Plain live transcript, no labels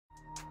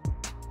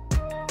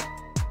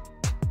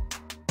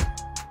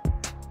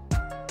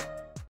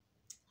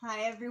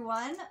Hi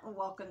everyone,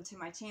 welcome to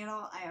my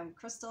channel. I am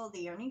Crystal,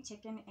 the Yarny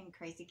Chicken and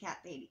Crazy Cat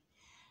Lady.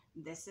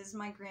 This is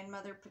my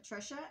grandmother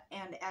Patricia,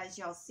 and as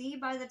y'all see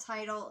by the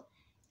title,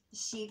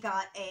 she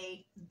got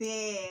a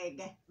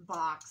big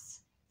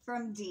box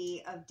from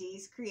Dee of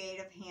Dee's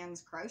Creative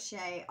Hands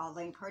Crochet. I'll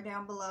link her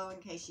down below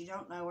in case you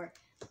don't know her.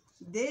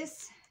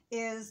 This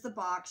is the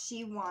box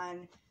she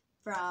won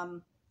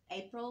from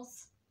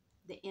April's,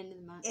 the end of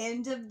the month.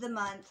 End of the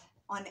month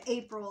on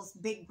April's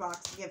big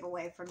box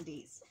giveaway from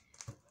Dee's.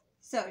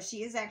 So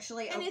she is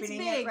actually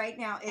opening it right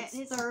now. It's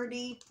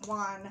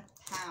 31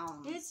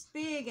 pounds. It's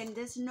big, and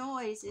this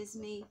noise is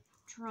me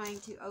trying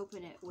to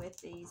open it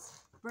with these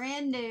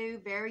brand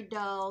new, very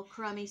dull,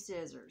 crummy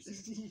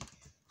scissors.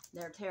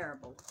 They're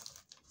terrible.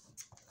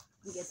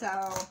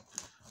 So,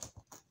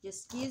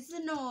 just use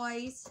the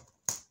noise.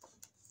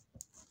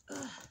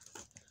 Ugh.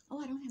 Oh,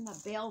 I don't have my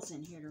bells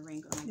in here to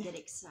ring when I get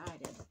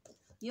excited.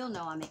 You'll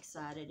know I'm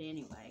excited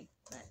anyway,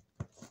 but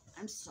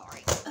I'm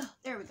sorry. Ugh,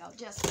 there we go.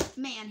 Just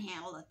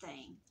manhandle the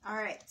thing. All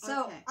right.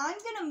 So I'm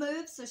going to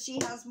move so she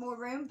has more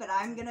room, but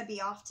I'm going to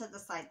be off to the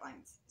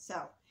sidelines.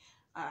 So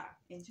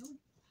enjoy.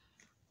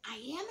 I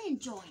am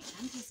enjoying.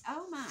 I'm just,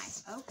 oh my.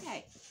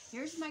 Okay.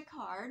 Here's my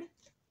card.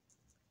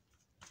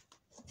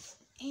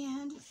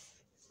 And do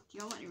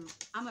you want to,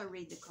 I'm going to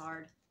read the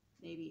card.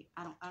 Maybe,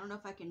 I don't know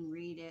if I can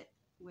read it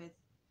with,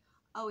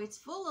 oh, it's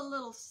full of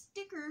little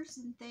stickers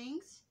and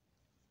things.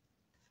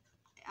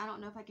 I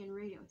don't know if I can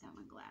read it without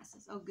my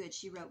glasses. Oh, good.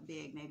 She wrote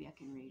big. Maybe I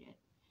can read it.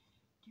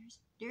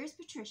 Dearest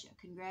Patricia,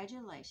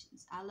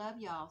 congratulations. I love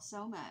y'all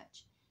so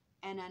much,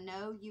 and I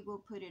know you will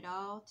put it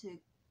all to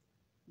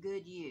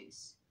good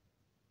use.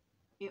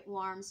 It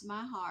warms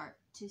my heart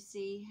to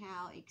see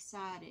how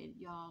excited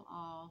y'all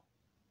all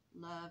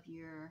love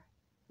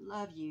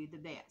you the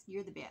best.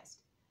 You're the best.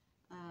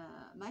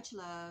 Much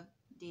love,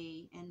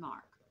 Dee and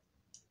Mark.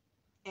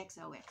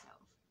 XOXO.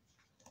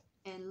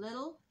 And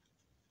little...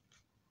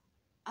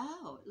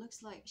 Oh, it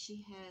looks like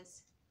she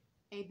has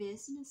a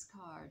business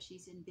card.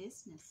 She's in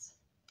business.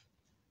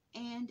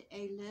 And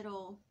a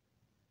little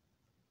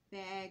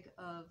bag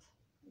of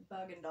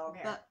bug and dog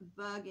hair.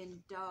 Bug and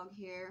dog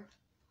hair.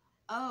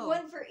 Oh.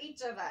 One for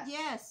each of us.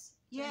 Yes,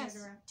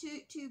 yes.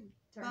 Two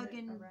bug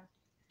and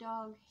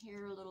dog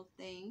hair little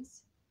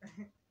things.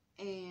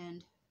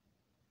 And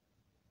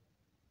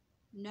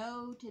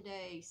no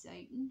today,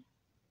 Satan,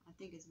 I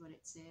think is what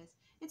it says.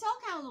 It's all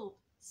kind of little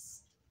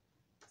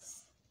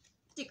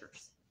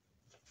stickers.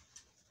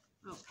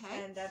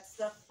 Okay. And that's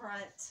the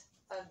front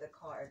of the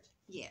card.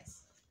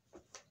 Yes.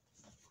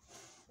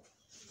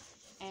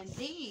 And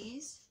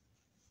these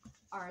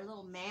are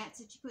little mats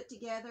that you put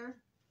together.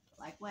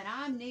 Like when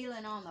I'm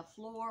kneeling on the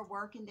floor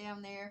working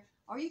down there.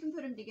 Or you can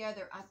put them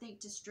together, I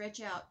think, to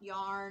stretch out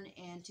yarn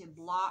and to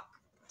block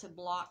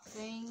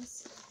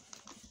things.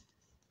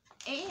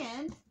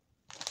 And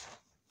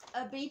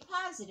a Be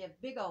Positive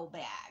big old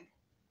bag.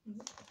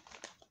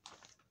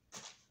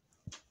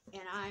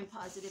 And I'm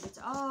positive it's,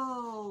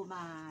 oh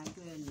my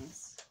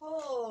goodness.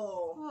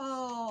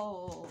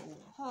 Oh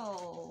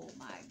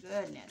my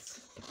goodness.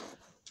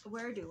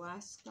 Where do I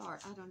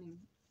start? I don't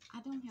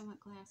have my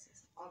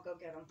glasses. I'll go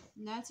get them.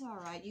 That's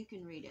all right. You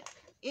can read it.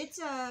 It's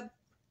a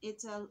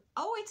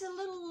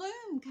little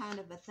loom kind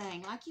of a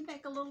thing. Like you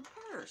make a little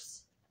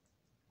purse.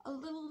 A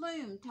little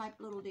loom type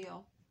little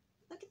deal.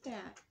 Look at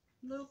that.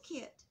 Little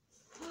kit.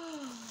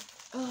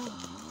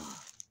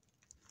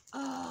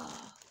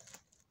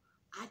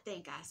 I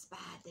think I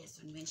spied this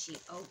one when she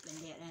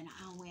opened it, and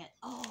I went,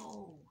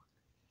 oh.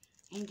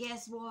 And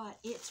guess what?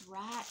 It's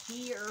right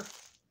here.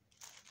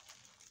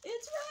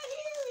 It's right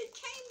here. It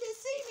came to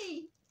see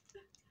me.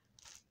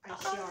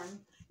 Ice yarn.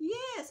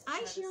 Yes,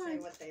 ice yarn. Say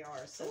what they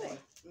are, so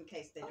in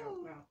case they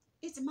don't know.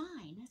 It's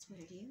mine. That's what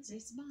it is.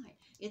 It's mine.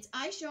 It's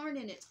ice yarn,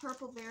 and it's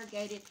purple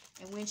variegated.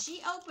 And when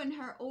she opened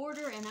her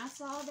order, and I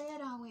saw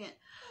that, I went,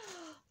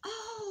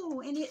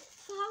 oh, and it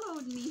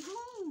followed me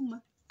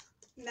home.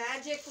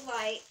 Magic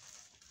Light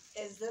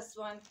is this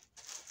one.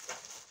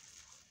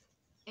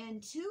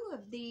 And two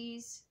of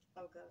these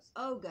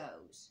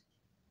Ogos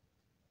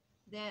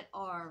that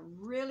are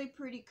really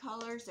pretty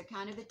colors. They're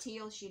kind of a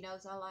teal. She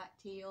knows I like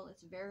teal.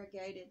 It's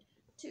variegated.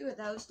 Two of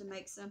those to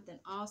make something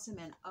awesome.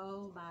 And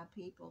oh my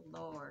people,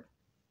 Lord.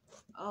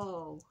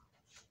 Oh,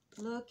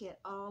 look at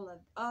all of,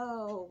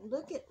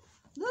 look at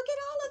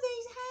all of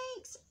these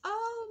Hanks.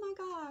 Oh my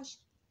gosh.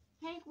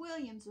 Hank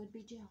Williams would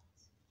be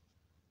jealous.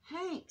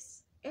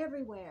 Hanks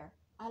everywhere.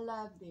 I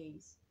love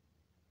these.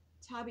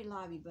 It's Hobby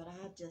Lobby, but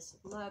I just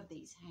love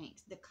these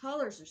Hanks. The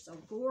colors are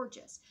so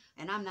gorgeous.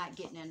 And I'm not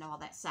getting into all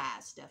that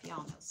size stuff.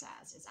 Y'all know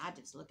sizes. I'm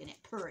just looking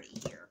at pretty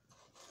here.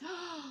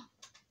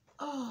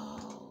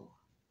 Oh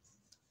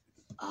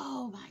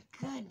my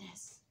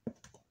goodness.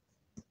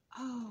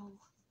 Oh,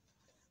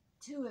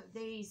 two of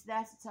these.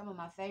 That's some of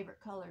my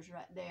favorite colors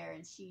right there.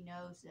 And she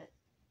knows that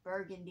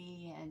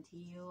burgundy and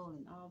teal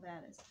and all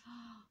that is.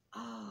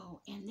 Oh,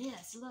 and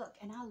this, look.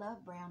 And I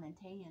love brown and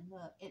tan.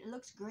 Look, it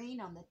looks green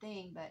on the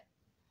thing, but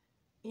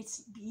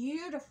it's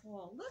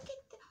beautiful. Look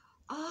at,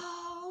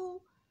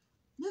 oh,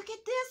 look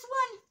at this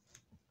one.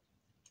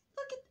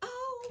 Look at,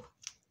 oh.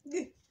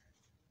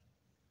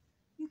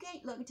 You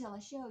can't look until I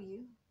show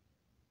you.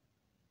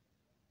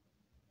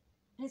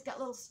 And it's got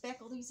little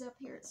specklies up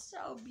here. It's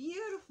so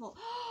beautiful.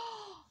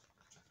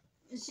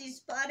 She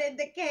spotted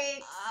the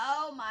cake.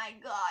 Oh my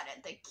God,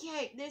 at the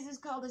cake. This is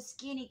called a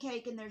skinny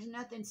cake, and there's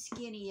nothing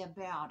skinny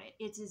about it.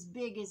 It's as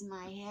big as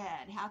my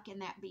head. How can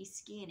that be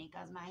skinny?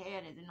 Because my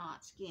head is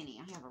not skinny.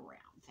 I have a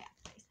round, fat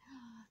face.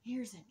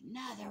 Here's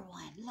another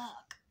one.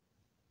 Look.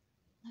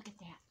 Look at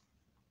that.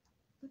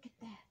 Look at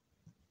that.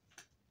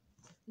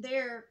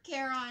 They're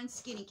Caron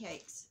skinny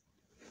cakes.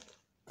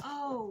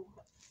 Oh,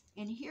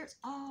 and here's,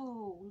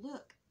 oh,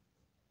 look.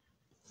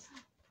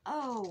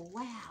 Oh,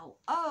 wow.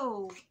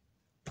 Oh,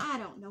 I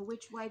don't know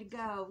which way to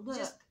go.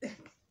 Look,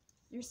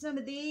 there's some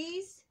of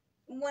these.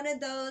 One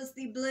of those,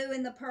 the blue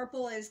and the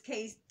purple, is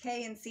K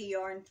and C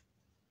yarn.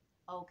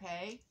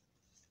 Okay.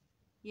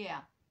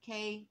 Yeah,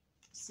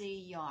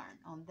 KC yarn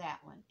on that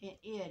one. It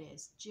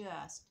is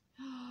just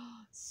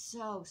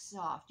so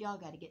soft. Y'all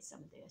got to get some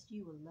of this.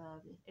 You will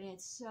love it. And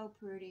it's so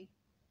pretty.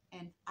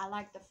 And I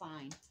like the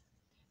find.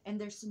 And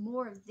there's some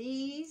more of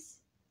these.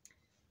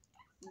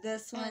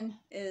 This one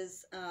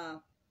is,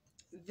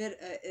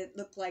 it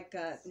looked like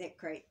a knit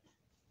crate.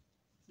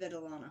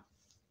 Vitellana.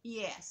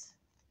 Yes.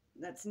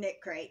 That's knit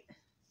crate.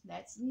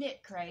 That's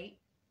knit crate.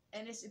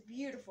 And it's a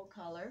beautiful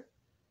color.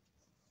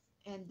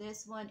 And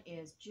this one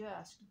is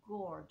just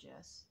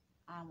gorgeous.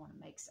 I want to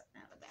make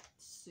something out of that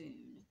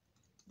soon.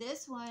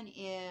 This one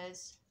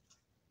is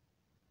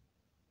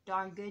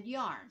darn good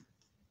yarn.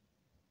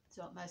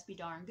 So it must be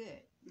darn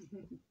good.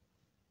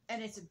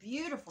 And it's a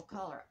beautiful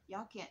color.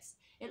 Y'all can't,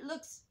 it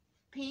looks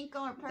pink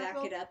or purple.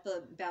 Back it up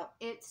about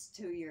it's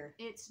to your.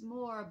 It's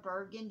more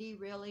burgundy,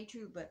 really,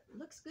 true, but it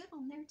looks good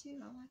on there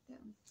too. I like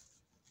that one.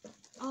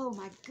 Oh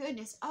my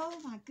goodness. Oh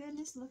my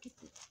goodness. Look at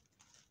this.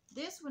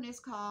 This one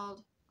is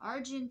called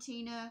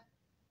Argentina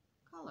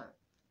color.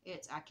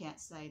 It's, I can't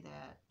say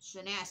that,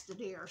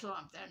 Shenastity or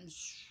something.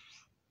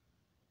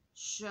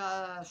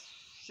 Schuckemeyer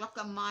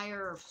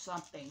or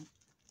something.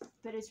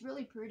 But it's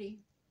really pretty.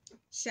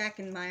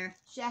 Schackenmeyer.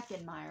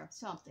 Schackenmeyer,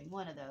 something,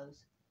 one of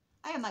those.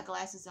 I have my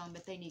glasses on,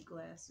 but they need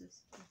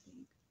glasses, I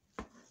think.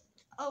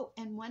 Oh,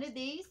 and one of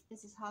these,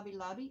 this is Hobby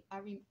Lobby. I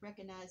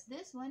recognize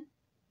this one.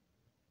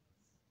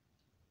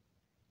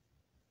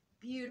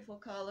 Beautiful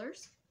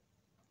colors.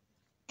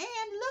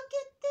 And look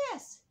at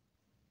this.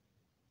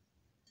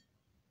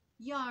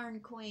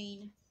 Yarn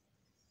Queen.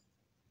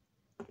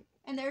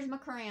 And there's my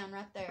crown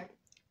right there.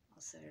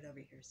 I'll set it over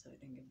here so it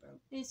didn't get broke.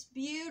 It's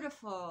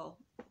beautiful.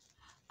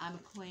 I'm a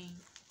queen.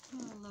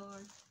 Oh,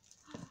 Lord.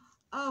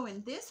 Oh,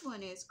 and this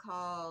one is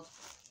called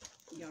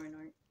Yarn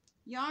Art.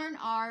 Yarn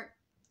Art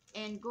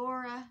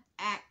Angora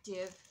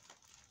Active.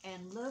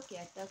 And look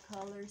at the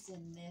colors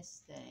in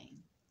this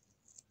thing.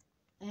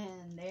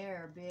 And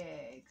they're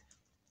big.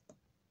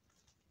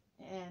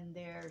 And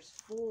there's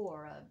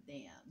 4 of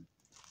them.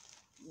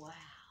 Wow.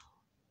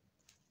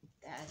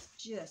 That's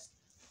just,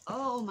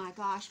 oh my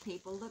gosh,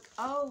 people. Look,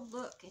 oh,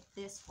 look at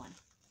this one.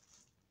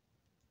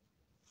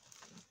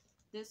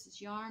 This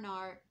is Yarn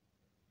Art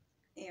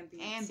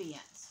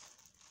Ambience.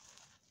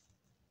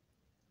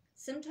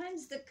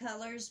 Sometimes the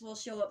colors will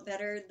show up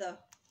better the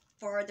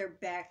farther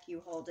back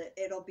you hold it.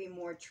 It'll be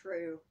more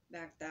true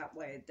back that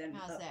way than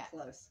How's up that?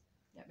 close.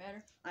 Is that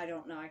better? I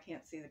don't know. I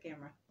can't see the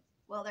camera.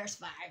 Well, there's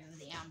 5 of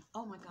them.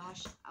 Oh my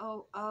gosh.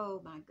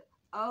 Oh my god.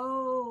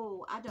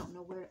 Oh, I don't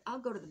know where. I'll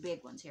go to the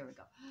big ones. Here we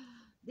go.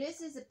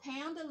 This is a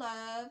Pound of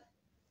Love.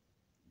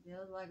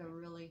 Feels like a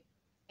really,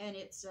 and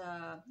it's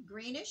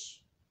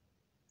greenish.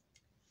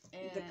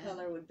 And the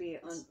color would be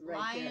on right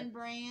Lion there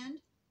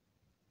brand.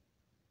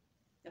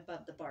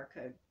 above the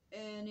barcode.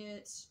 And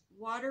it's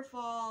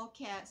Waterfall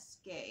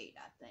Cascade,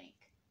 I think.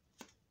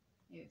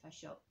 Maybe if I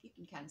show, you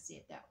can kind of see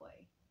it that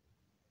way.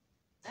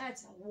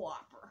 That's a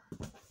whopper.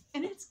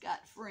 And it's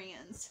got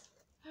friends.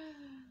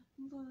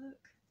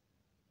 Look.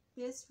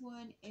 This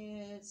one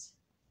is...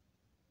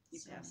 You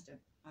passed it.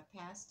 I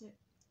passed it.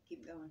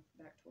 Keep going.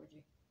 Back towards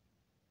you.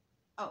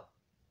 Oh.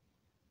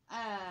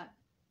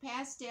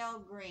 Pastel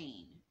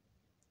green.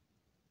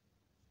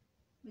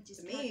 Which is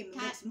to me, it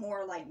looks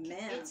more like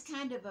mint. It's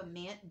kind of a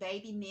mint,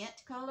 baby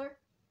mint color.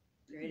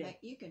 Pretty.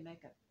 You can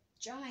make a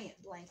giant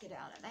blanket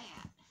out of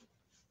that.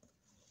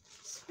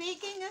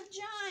 Speaking of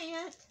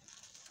giant,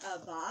 A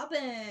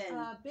bobbin.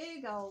 a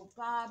big old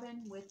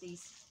bobbin with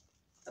these.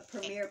 A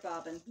premier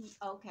bobbin.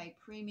 Okay,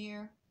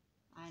 Premier.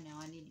 I know,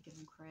 I need to give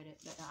them credit,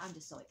 but I'm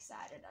just so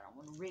excited. I don't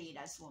want to read.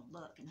 I just want to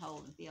look and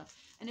hold and feel.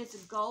 And it's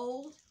a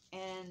gold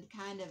and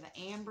kind of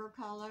an amber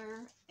color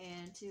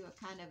and to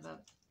a kind of a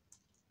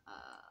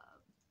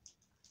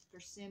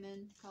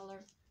persimmon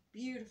color.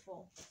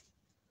 Beautiful.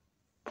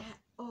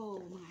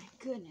 Oh my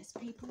goodness,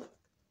 people.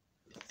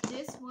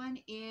 This one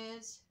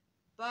is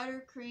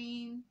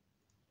Buttercream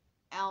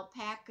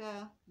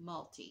Alpaca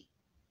Multi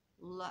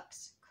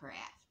Luxe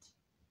Craft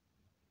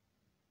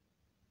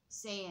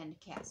Sand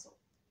Castle.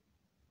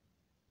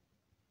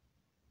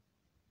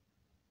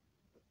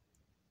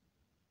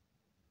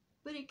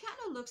 But it kind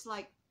of looks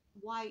like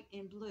white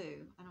and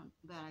blue.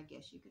 But I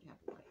guess you could have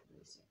white,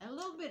 blue, and a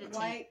little bit of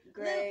white, tan,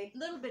 gray,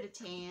 little bit of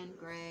tan,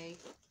 gray,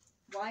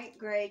 white,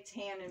 gray,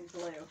 tan, and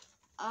blue.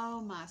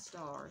 Oh my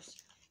stars!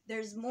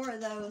 There's more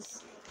of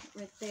those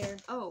right there.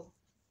 Oh,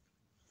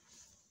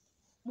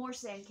 more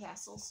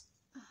sandcastles.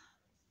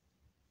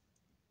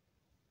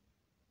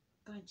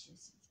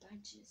 Bunches and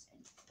bunches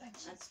and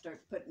bunches. I'd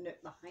start putting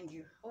it behind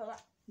you. Well,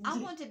 I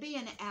want to be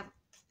an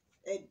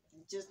It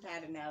just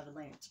had an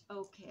avalanche.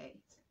 Okay.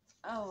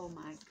 Oh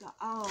my god.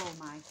 Oh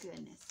my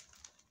goodness.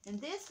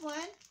 And this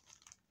one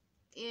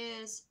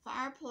is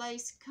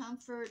Fireplace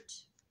Comfort.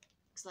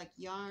 Looks like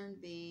Yarn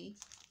Bee.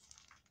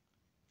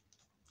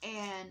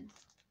 And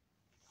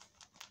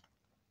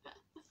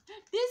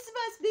this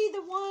must be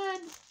the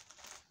one.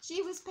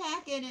 She was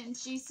packing and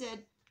she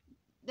said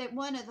that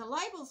one of the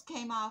labels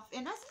came off.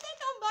 And I said, that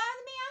don't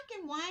bother me. I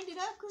can wind it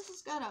up because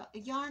it's got a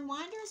yarn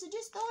winder. So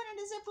just throw it in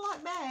a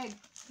Ziploc bag.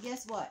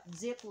 Guess what?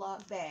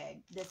 Ziploc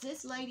bag. Does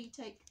this lady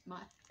take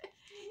my...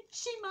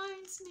 She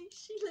minds me.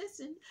 She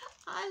listened.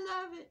 I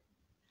love it.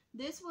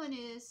 This one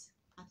is,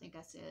 I think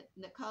I said,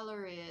 the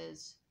color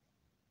is,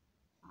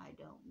 I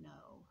don't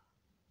know.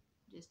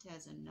 Just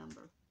has a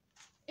number.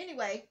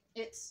 Anyway,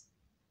 it's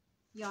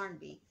Yarn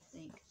Bee, I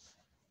think.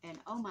 And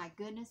oh my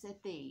goodness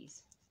at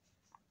these.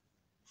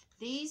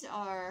 These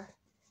are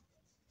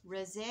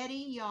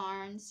Rossetti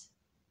yarns.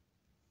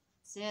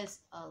 It says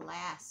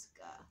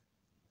Alaska.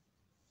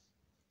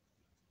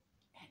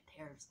 And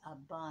there's a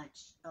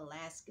bunch.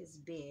 Alaska's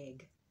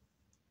big.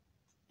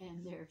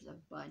 And there's a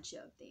bunch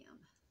of them.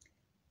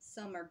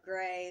 Some are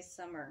gray,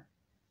 some are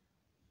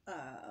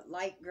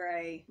light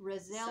gray,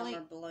 some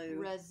are blue.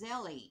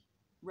 Roselli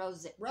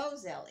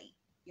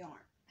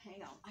yarn.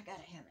 Hang on, I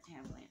gotta have an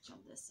avalanche on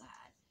this side.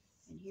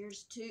 And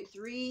here's 2,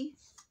 3,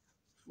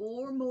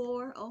 4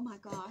 more. Oh my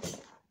gosh,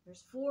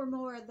 there's 4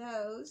 more of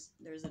those.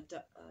 There's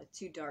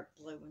 2 dark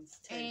blue ones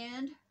too.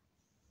 And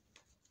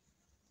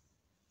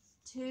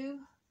 2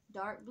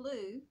 dark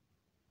blue,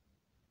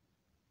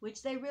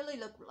 which they really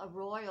look a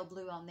royal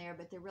blue on there,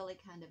 but they're really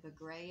kind of a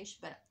grayish,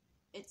 but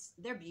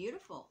they're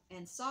beautiful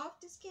and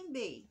soft as can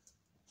be.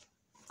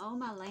 Oh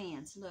my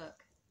lands,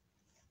 look.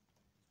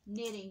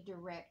 Knitting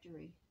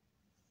directory.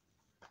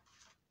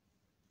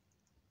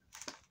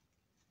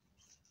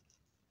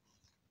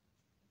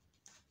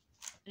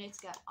 And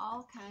it's got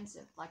all kinds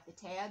of, like the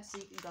tabs, so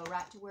you can go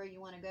right to where you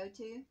want to go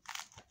to.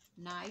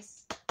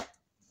 Nice.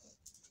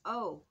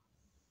 Oh.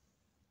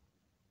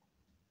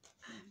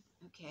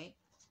 Okay.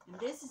 And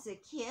this is a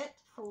kit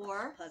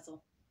for...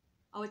 Puzzle.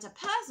 Oh, it's a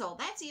puzzle.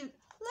 That's even...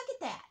 Look at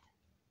that.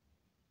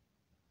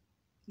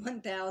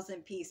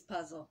 1,000 piece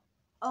puzzle.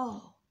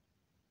 Oh.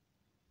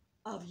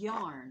 Of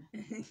yarn.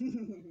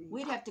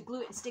 We'd have to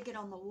glue it and stick it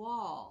on the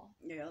wall.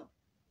 Yeah.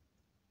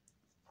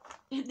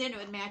 And then it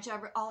would match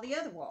over all the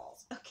other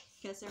walls. Okay.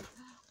 Because they're...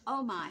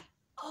 Oh my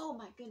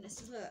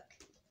goodness, look.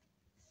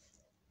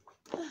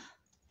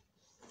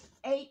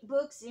 8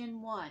 books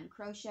in 1.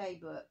 Crochet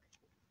book.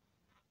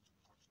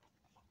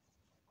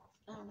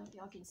 I don't know if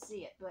y'all can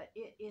see it, but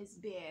it is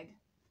big.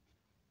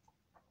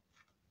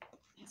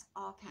 There's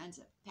all kinds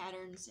of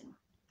patterns and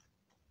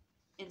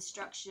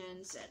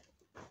instructions and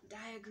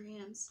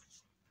diagrams.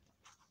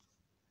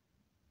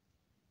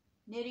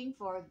 Knitting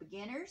for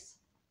beginners.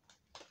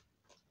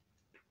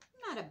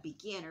 I'm not a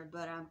beginner,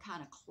 but I'm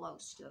kind of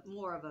close to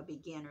more of a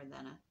beginner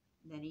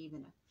than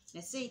even a...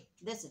 Now see,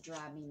 this would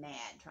drive me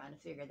mad trying to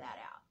figure that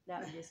out.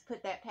 That would just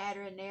put that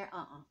pattern in there.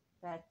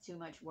 That's too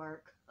much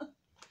work.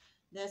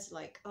 That's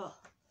like, oh.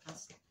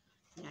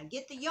 Now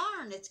get the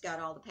yarn that's got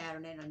all the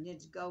pattern in it and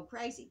just go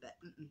crazy, but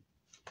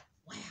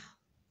wow,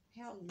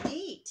 how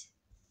neat.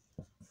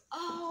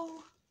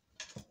 Oh,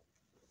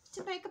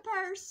 to make a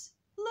purse.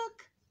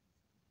 Look,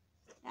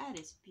 that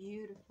is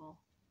beautiful.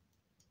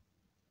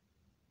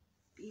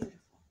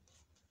 Beautiful.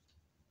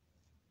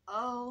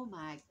 Oh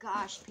my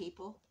gosh,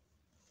 people,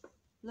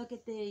 look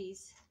at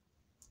these.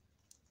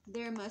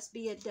 There must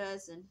be a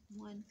dozen.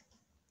 One,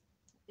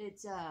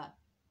 it's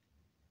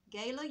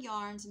Gala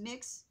Yarns,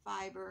 mixed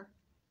fiber,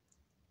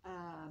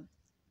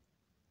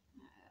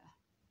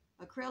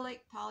 acrylic,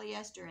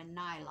 polyester, and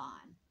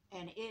nylon.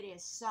 And it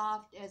is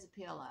soft as a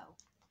pillow.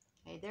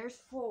 Okay,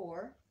 there's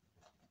 4.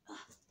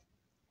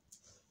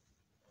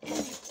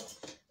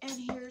 And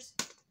here's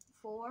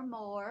 4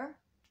 more.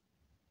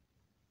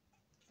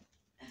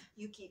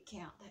 You keep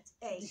count. That's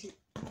 8.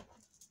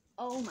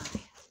 Oh my.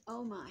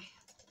 Oh my.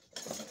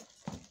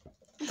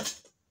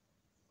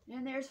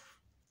 And there's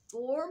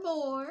 4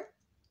 more.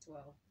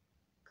 12.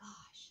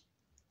 Gosh,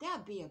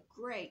 that'd be a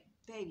great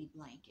baby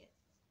blanket.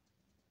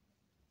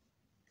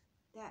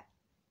 That,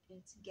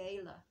 it's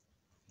Gala,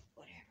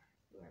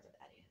 whoever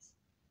that is.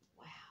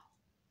 Wow,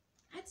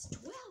 that's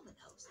 12 of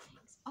those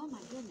things. Oh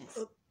my goodness.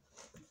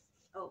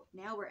 Oh,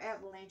 now we're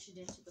avalanching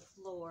into the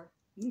floor.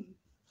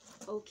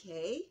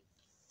 Okay,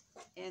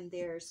 and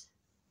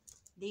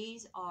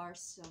these are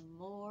some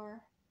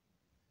more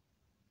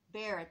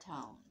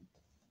baritone.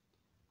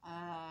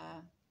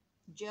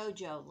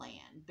 JoJo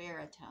Land,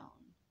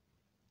 baritone.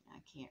 I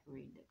can't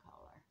read the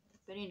color.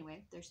 But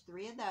anyway, there's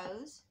 3 of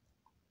those.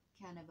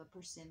 kind of a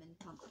persimmon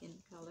pumpkin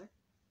color.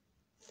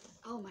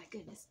 Oh my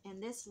goodness.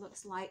 And this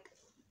looks like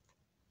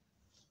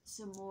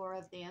some more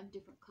of them,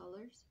 different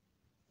colors.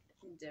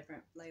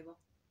 Different label.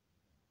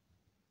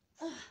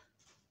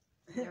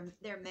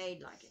 They're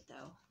made like it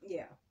though.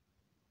 Yeah.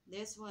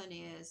 This one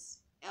is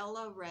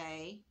Ella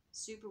Ray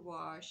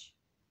Superwash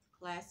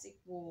Classic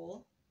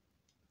Wool.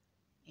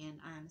 And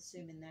I'm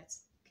assuming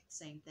that's the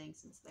same thing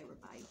since they were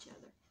by each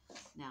other.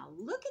 Now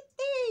look at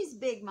these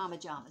big mama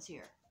jamas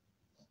here.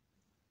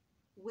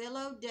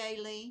 Willow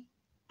Daily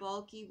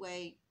Bulky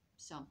Weight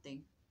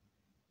something.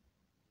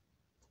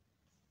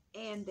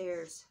 And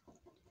there's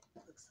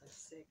Looks like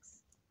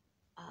 6.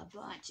 a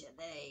bunch of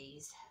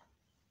these.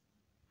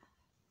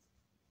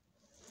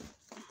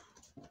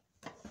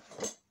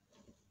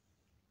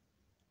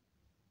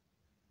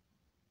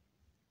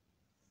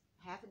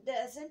 Half a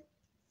dozen.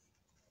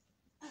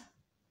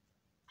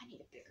 I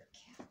need a bigger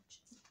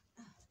couch.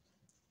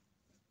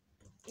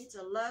 It's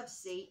a love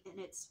seat and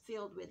it's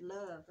filled with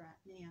love right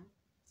now.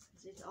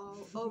 It's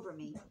all over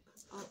me.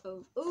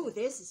 Oh,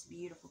 this is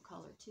beautiful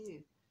color too.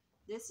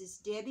 This is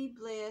Debbie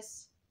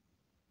Bliss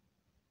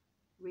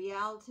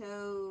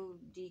Rialto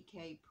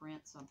DK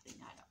print something.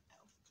 I don't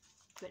know.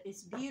 But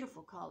it's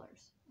beautiful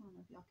colors. I don't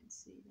know if y'all can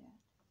see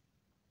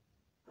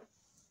that.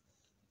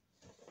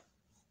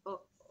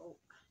 Oh,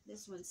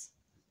 this one's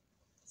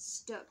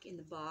stuck in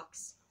the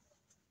box.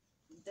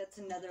 That's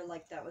another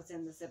like that was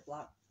in the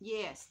Ziploc.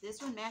 Yes,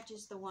 this one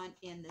matches the one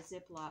in the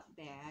Ziploc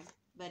bag,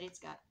 but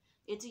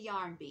it's a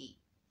yarn bee.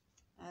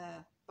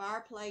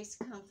 Fireplace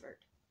Comfort.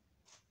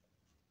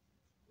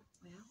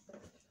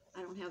 Well,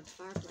 I don't have the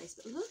fireplace,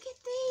 but look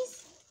at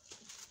these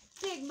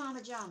big mama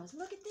jamas.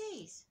 Look at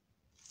these.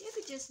 You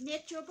could just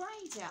knit your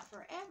brains out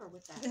forever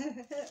with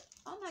that.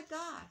 Oh my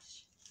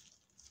gosh.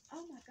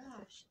 Oh my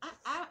gosh.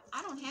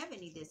 I don't have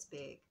any this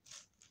big.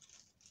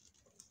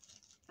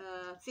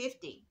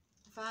 50.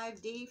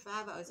 5D,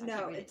 5Os.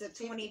 No, it's a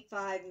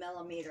 25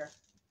 millimeter.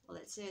 Well,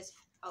 it says...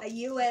 a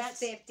US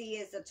 50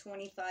 is a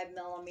 25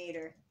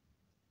 millimeter.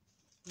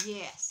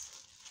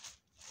 Yes.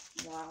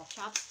 Wow.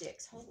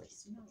 Chopsticks. Holy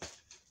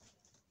smokes.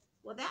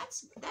 Well,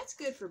 that's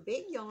good for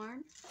big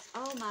yarn.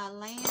 Oh, my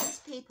lands,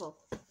 people.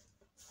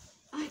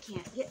 I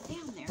can't get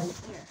down there.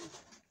 There.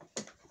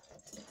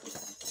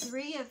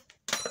 3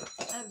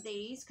 of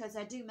these, because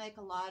I do make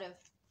a lot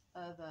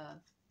of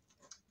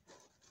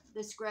the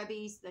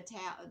scrubbies, the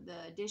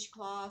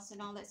dishcloths and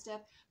all that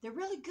stuff. They're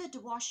really good to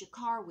wash your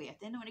car with.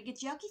 And when it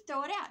gets yucky,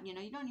 throw it out. You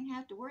know, you don't even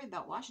have to worry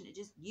about washing it.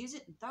 Just use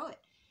it and throw it.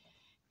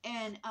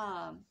 And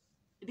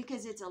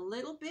because it's a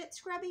little bit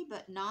scrubby,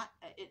 but not,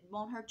 it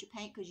won't hurt your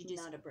paint because you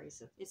just... Not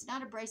abrasive. It's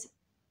not abrasive.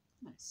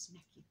 I'm going to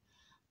smack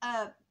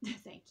you.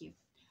 Thank you.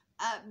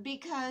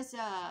 Because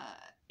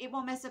it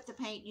won't mess up the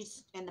paint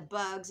and the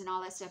bugs and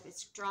all that stuff.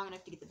 It's strong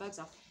enough to get the bugs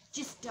off.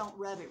 Just don't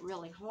rub it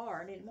really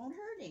hard. It won't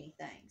hurt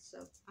anything.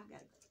 So I got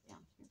to go down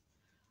here.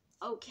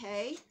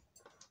 Okay.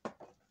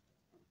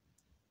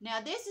 Now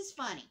this is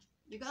funny.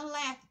 You're going to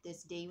laugh at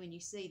this, Dee, when you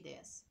see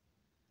this.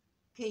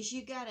 Because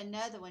you got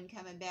another one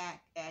coming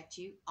back at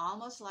you.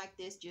 Almost like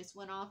this. Just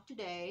went off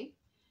today.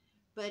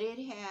 But it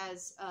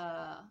has,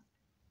 I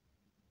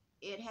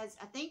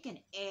think, an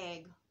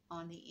egg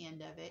on the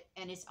end of it.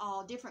 And it's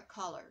all different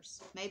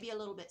colors. Maybe a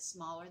little bit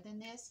smaller than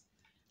this.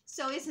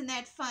 So isn't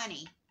that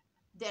funny?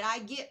 That I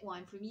get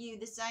one from you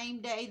the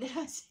same day that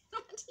I sent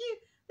one to you.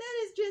 That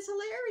is just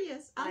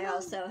hilarious. I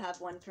also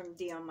have one from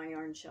Dee on my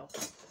yarn shelf.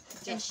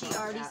 And she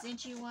already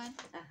sent you one?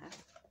 Uh-huh.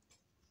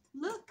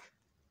 Look.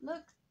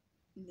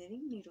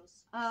 Knitting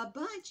needles. A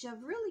bunch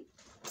of really...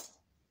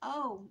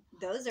 Oh.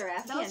 Those are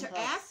Afghan hooks. Those are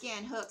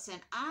Afghan hooks.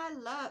 And I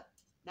love...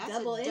 That's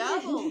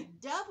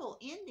double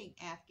ending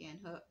Afghan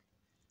hook.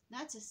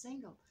 That's a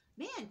single.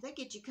 Man, they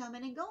get you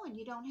coming and going.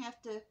 You don't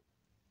have to...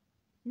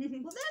 Well,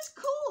 that's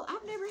cool.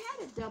 I've never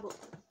had a double.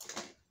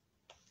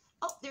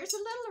 Oh, there's a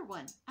littler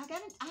one. I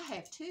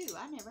have 2.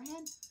 I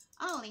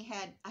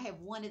have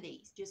one of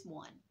these, just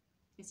one.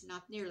 It's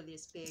not nearly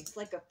this big. It's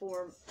like a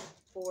 4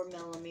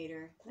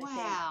 millimeter.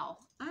 Wow.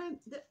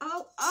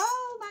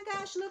 Oh my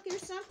gosh, look,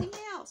 there's something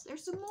else.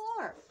 There's some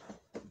more.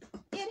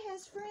 It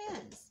has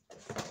friends.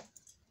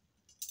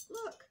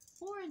 Look,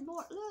 more and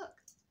more. Look.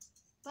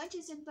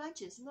 Bunches and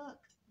bunches. Look.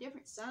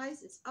 Different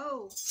sizes.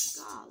 Oh,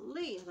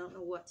 golly. I don't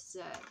know what to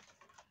say.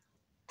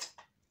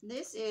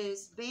 This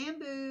is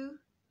bamboo,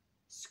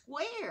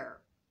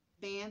 square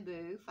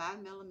bamboo,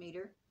 5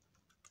 millimeter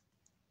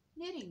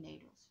knitting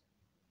needles.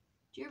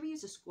 Did you ever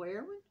use a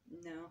square one?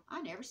 No.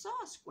 I never saw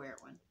a square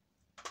one.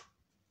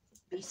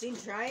 I've seen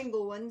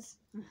triangle ones.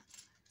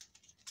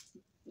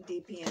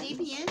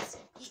 DPNs,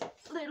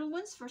 little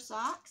ones for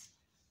socks.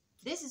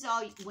 This is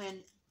all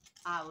when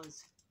I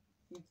was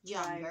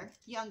younger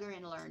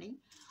and learning.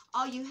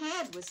 All you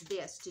had was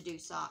this to do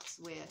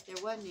socks with.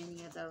 There wasn't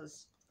any of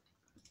those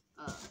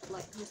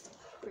like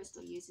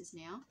Crystal uses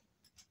now.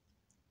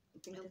 I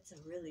think that's a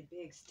really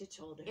big stitch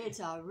holder.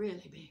 It's a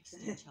really big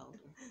stitch holder.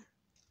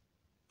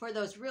 For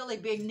those really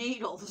big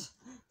needles.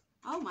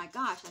 Oh my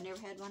gosh, I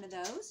never had one of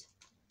those.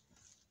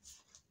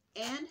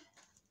 And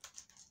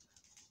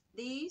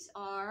these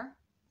are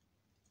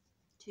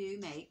to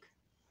make.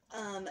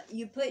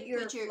 You put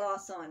your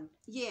floss on.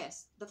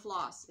 Yes, the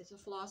floss. It's a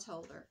floss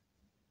holder.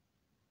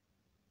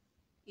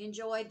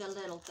 Enjoy the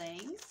little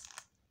things.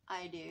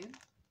 I do.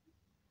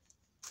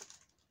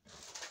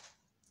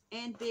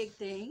 And big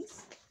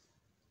things.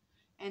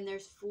 And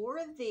there's 4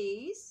 of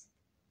these.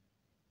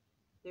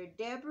 They're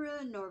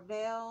Deborah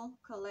Norvell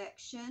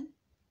Collection.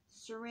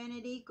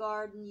 Serenity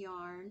Garden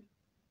Yarn.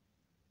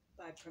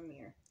 By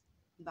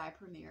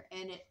Premier.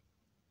 And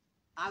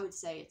I would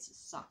say it's a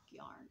sock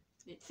yarn.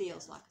 It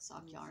feels like a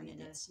sock yarn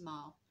and it's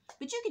small.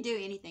 But you could do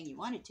anything you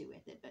wanted to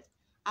with it, but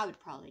I would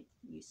probably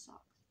use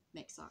socks.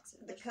 Make socks.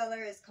 The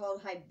color is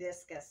called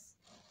Hibiscus.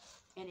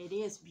 And it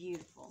is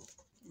beautiful.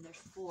 And there's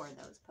 4 of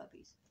those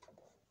puppies.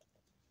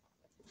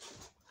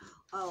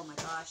 Oh my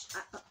gosh.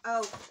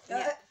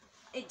 Yeah.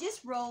 It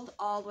just rolled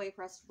all the way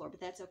across the floor,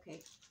 but that's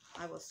okay.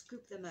 I will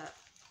scoop them up.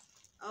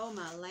 Oh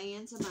my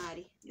lands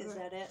almighty. Is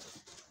that it?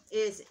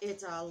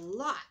 It's a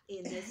lot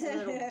in this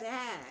little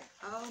bag.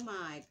 Oh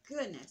my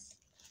goodness.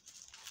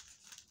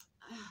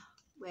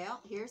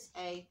 Well, here's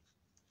a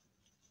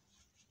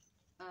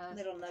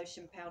little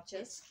notion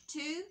pouches. It's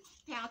 2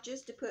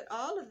 pouches to put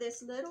all of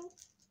this little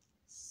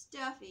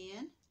stuff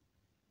in.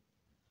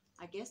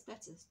 I guess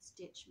that's a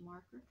stitch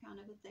marker kind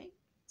of a thing.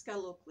 It's got a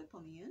little clip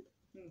on the end.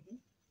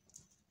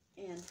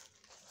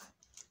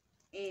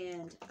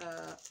 And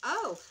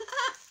oh,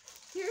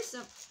 here's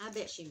some. I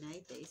bet she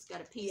made these.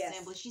 Got a peace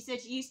symbol. She said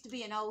she used to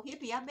be an old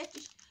hippie. I bet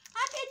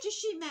you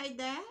she made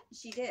that.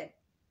 She did.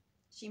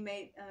 She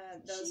made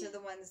those are the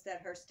ones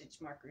that her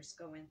stitch markers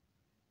go in.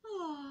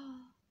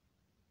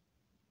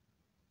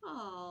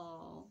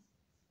 Oh,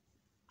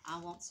 I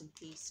want some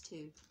peace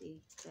too.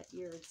 That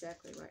you're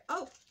exactly right.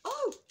 Oh,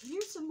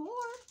 here's some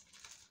more.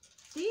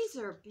 These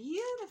are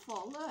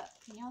beautiful. Look,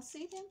 can y'all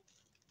see them?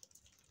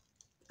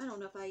 I don't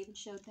know if I even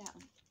showed that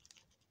one.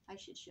 I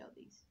should show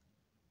these.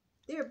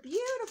 They're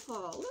beautiful.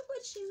 Look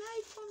what she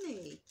made for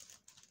me.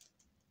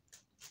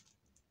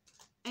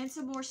 And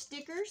some more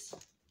stickers.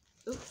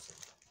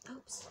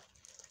 Oops.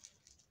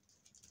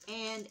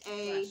 And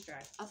a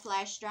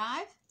flash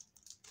drive.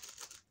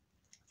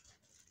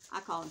 I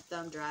call them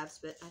thumb drives,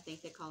 but I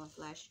think they call them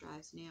flash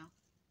drives now.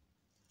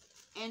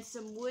 And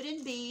some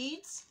wooden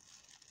beads.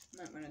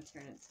 Might want to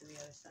turn it to the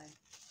other side.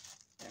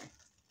 There.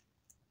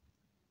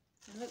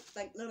 They look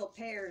like little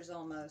pears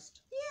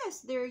almost.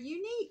 Yes, they're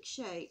unique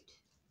shaped.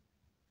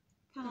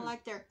 Kind of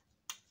like they're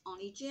on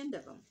each end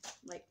of them.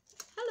 Like,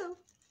 hello.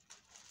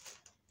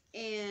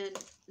 And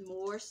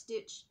more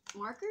stitch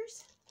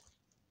markers.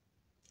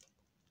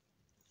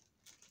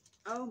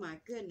 Oh my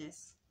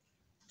goodness.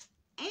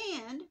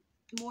 And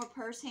more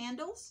purse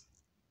handles.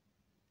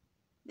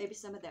 Maybe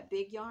some of that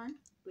big yarn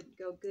would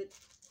go good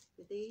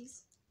with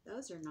these.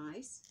 Those are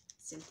nice.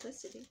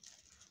 Simplicity.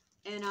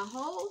 And a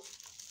whole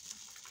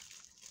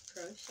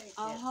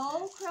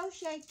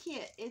crochet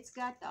kit. It's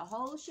got the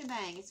whole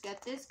shebang. It's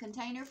got this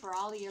container for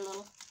all of your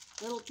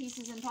little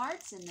pieces and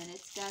parts, and then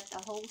it's got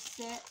the whole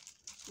set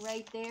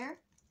right there.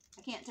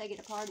 I can't take it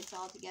apart. It's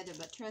all together,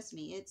 but trust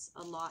me, it's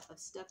a lot of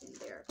stuff in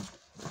there.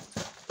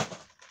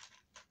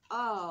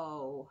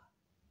 Oh,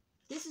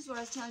 this is what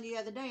I was telling you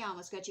the other day. I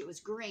almost got you. It was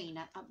green,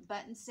 a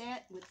button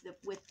set with the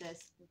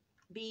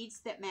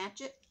beads that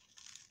match it.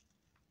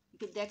 You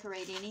could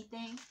decorate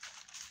anything,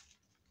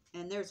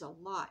 and there's a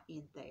lot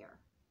in there.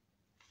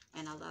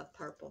 And I love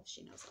purple.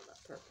 She knows I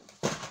love purple.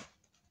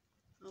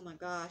 Oh my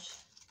gosh.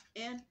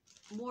 And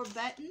more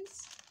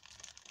buttons.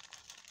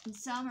 And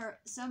some are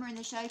in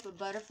the shape of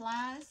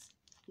butterflies,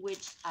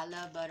 which I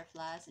love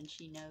butterflies, and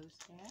she knows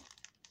that.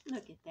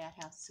 Look at that,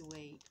 how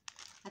sweet.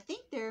 I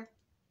think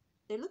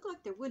they look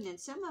like they're wooden, and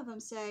some of them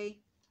say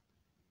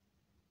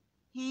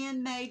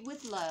handmade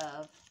with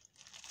love.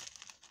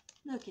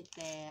 Look at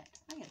that.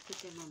 I gotta put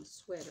them on a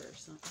sweater or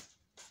something.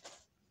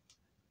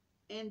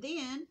 And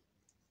then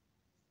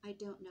I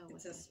don't know what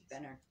it's a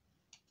spinner.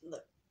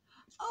 Look.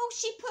 Oh,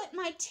 she put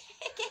my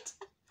ticket.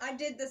 I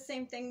did the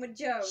same thing with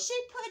Joe. She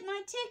put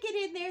my ticket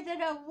in there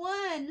that I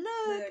won.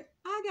 Look.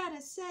 I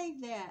gotta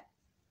save that.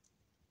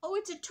 Oh,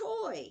 it's a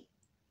toy.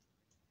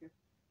 Here.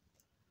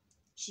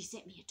 She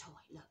sent me a toy.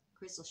 Look,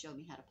 Crystal showed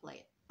me how to play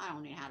it. I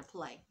don't know how to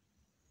play.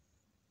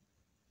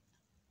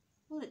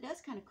 Well, it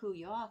does kind of cool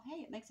you off.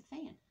 Hey, it makes a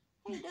fan.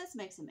 Hey, it does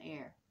make some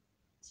air.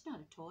 It's not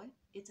a toy.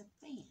 It's a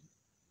fan.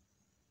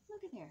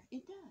 Look at there.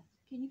 It does.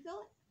 Can you feel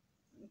it?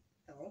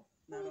 No,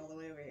 not all the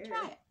way over here.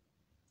 Try it.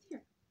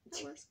 Here,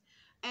 that works.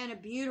 And a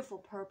beautiful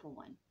purple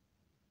one.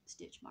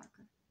 Stitch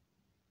marker.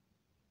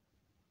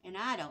 And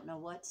I don't know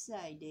what to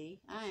say,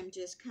 Dee. I am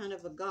just kind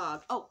of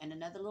agog. Oh, and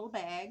another little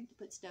bag to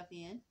put stuff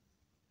in.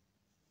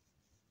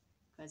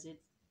 Because it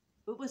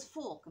was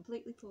full,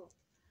 completely full.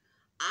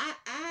 I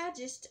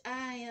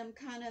am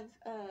kind of,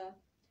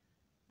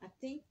 I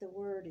think the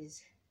word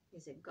is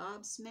it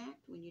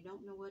gobsmacked when you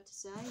don't know what to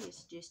say?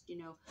 It's just, you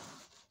know,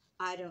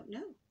 I don't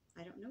know.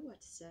 I don't know what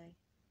to say.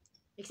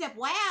 Except,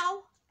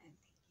 wow.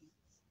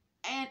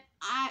 And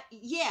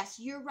yes,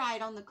 you're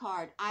right on the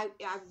card. I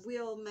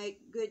will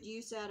make good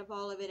use out of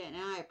all of it, and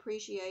I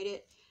appreciate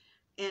it.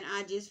 And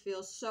I just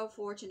feel so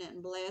fortunate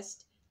and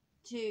blessed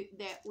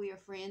that we are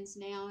friends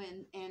now,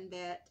 and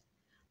that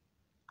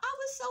I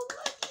was so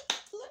lucky.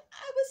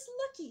 I was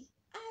lucky.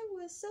 I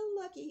was so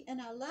lucky,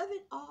 and I love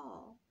it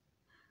all.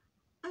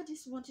 I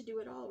just want to do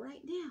it all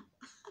right now,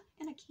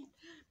 and I can't.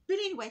 But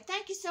anyway,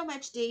 thank you so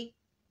much, Dee.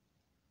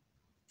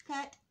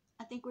 Cut.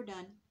 I think we're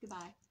done.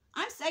 Goodbye.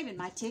 I'm saving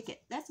my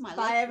ticket. That's my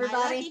Bye, everybody.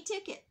 my lucky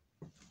ticket.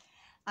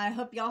 I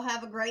hope y'all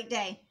have a great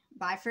day.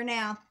 Bye for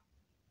now.